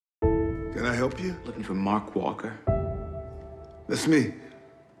I help you? Looking for Mark Walker. That's me.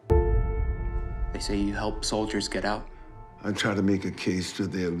 They say you help soldiers get out. I try to make a case to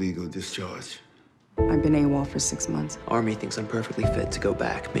their legal discharge. I've been AWOL for 6 months. Army thinks I'm perfectly fit to go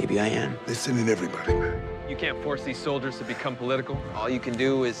back. Maybe I am. They're sending everybody back. You can't force these soldiers to become political. All you can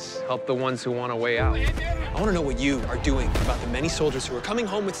do is help the ones who want a way out. I want to know what you are doing about the many soldiers who are coming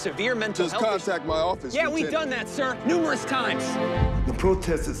home with severe mental health issues. Just contact my office. Yeah, we've done that, sir, numerous times. The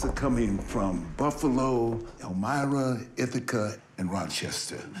protesters are coming from Buffalo, Elmira, Ithaca, and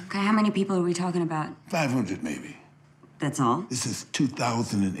Rochester. Okay, how many people are we talking about? 500, maybe. That's all? This is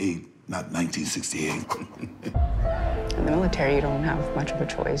 2008, not 1968. In the military, you don't have much of a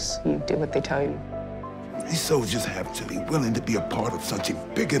choice. You do what they tell you. These soldiers have to be willing to be a part of something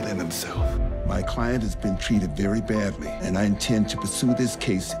bigger than themselves. My client has been treated very badly, and I intend to pursue this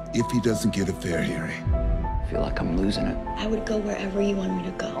case if he doesn't get a fair hearing. I feel like I'm losing it. I would go wherever you want me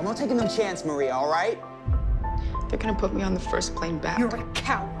to go. I'm not taking no chance, Maria, all right? They're gonna put me on the first plane back. You're a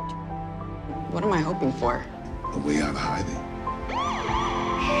coward. What am I hoping for? A way out of hiding.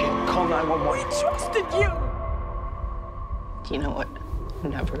 Shit, call 911. We trusted you. Do you know what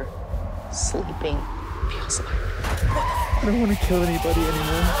never sleeping feels like? I don't want to kill anybody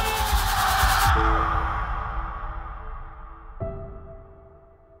anymore.